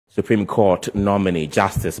Supreme Court nominee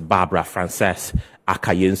Justice Barbara Frances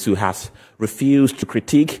Akayensu has refused to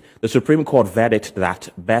critique the Supreme Court verdict that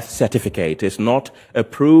birth certificate is not a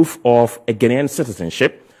proof of a Ghanaian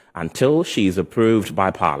citizenship until she is approved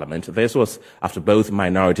by Parliament. This was after both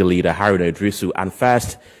Minority Leader Haruna Iddrisu and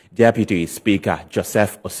First Deputy Speaker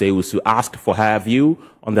Joseph Osei-Wusu asked for her view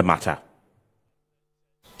on the matter.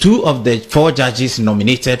 2 of the 4 judges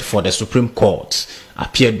nominated for the Supreme Court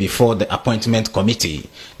appeared before the appointment committee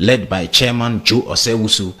led by Chairman Joe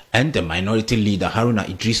Osei-Wusu and the Minority Leader Haruna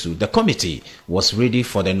Iddrisu. The committee was ready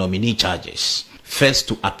for the nominee judges. First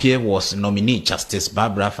to appear was nominee Justice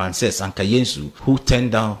Barbara Frances Akayensu, who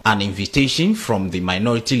turned down an invitation from the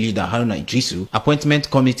Minority Leader Haruna Iddrisu, Appointment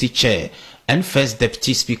Committee Chair, and First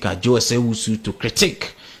Deputy Speaker Joe Osei-Wusu to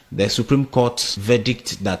critique the Supreme Court's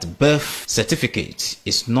verdict that birth certificate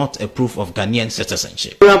is not a proof of Ghanaian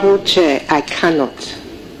citizenship. Honorable Chair, I cannot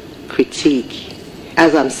critique,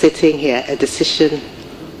 as I'm sitting here, a decision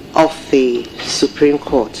of the Supreme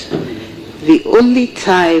Court. The only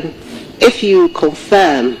time, if you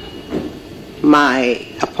confirm my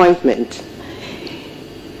appointment,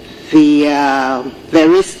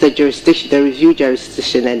 there is the jurisdiction, the review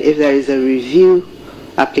jurisdiction, and if there is a review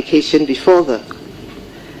application before the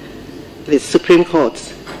Supreme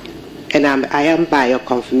Court, and I am by your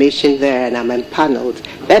confirmation there and I'm empaneled,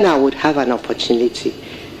 then I would have an opportunity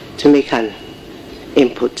to make an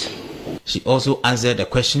input. She also answered a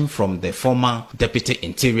question from the former Deputy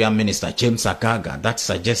Interior Minister James Agaga that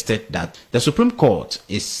suggested that the Supreme Court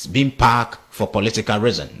is being parked for political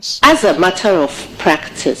reasons. As a matter of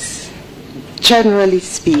practice, generally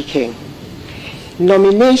speaking,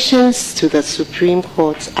 nominations to the Supreme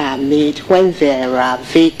Court are made when there are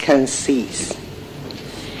vacancies.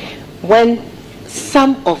 When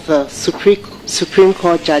some of the Supreme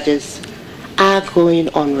Court judges are going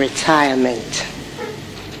on retirement.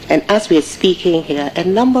 And as we are speaking here, a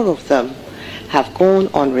number of them have gone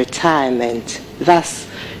on retirement, thus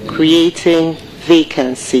creating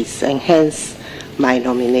vacancies, and hence my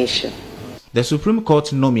nomination. The Supreme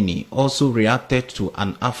Court nominee also reacted to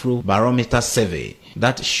an Afrobarometer survey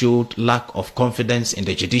that showed lack of confidence in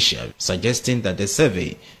the judiciary, suggesting that the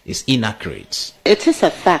survey is inaccurate. It is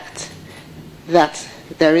a fact that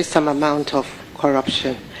there is some amount of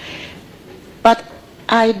corruption, but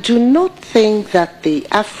I do not think that the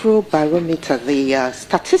Afrobarometer, the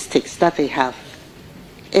statistics that they have,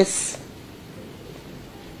 is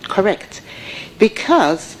correct.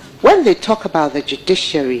 Because when they talk about the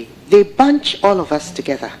judiciary, they bunch all of us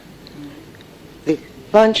together. They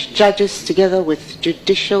bunch judges together with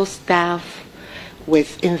judicial staff,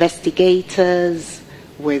 with investigators,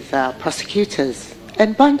 with prosecutors,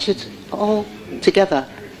 and bunch it all together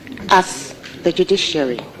as the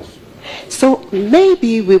judiciary. So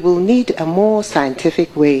maybe we will need a more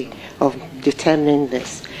scientific way of determining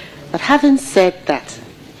this. But having said that,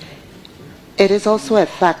 it is also a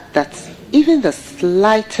fact that even the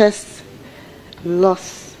slightest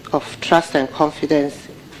loss of trust and confidence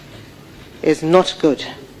is not good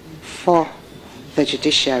for the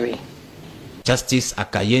judiciary. Justice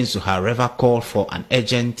Akayensu, however, called for an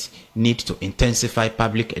urgent need to intensify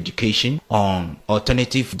public education on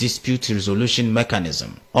alternative dispute resolution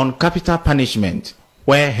mechanism, on capital punishment,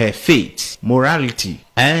 where her faith, morality,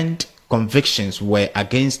 and convictions were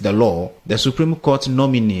against the law. The Supreme Court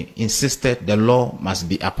nominee insisted the law must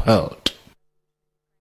be upheld.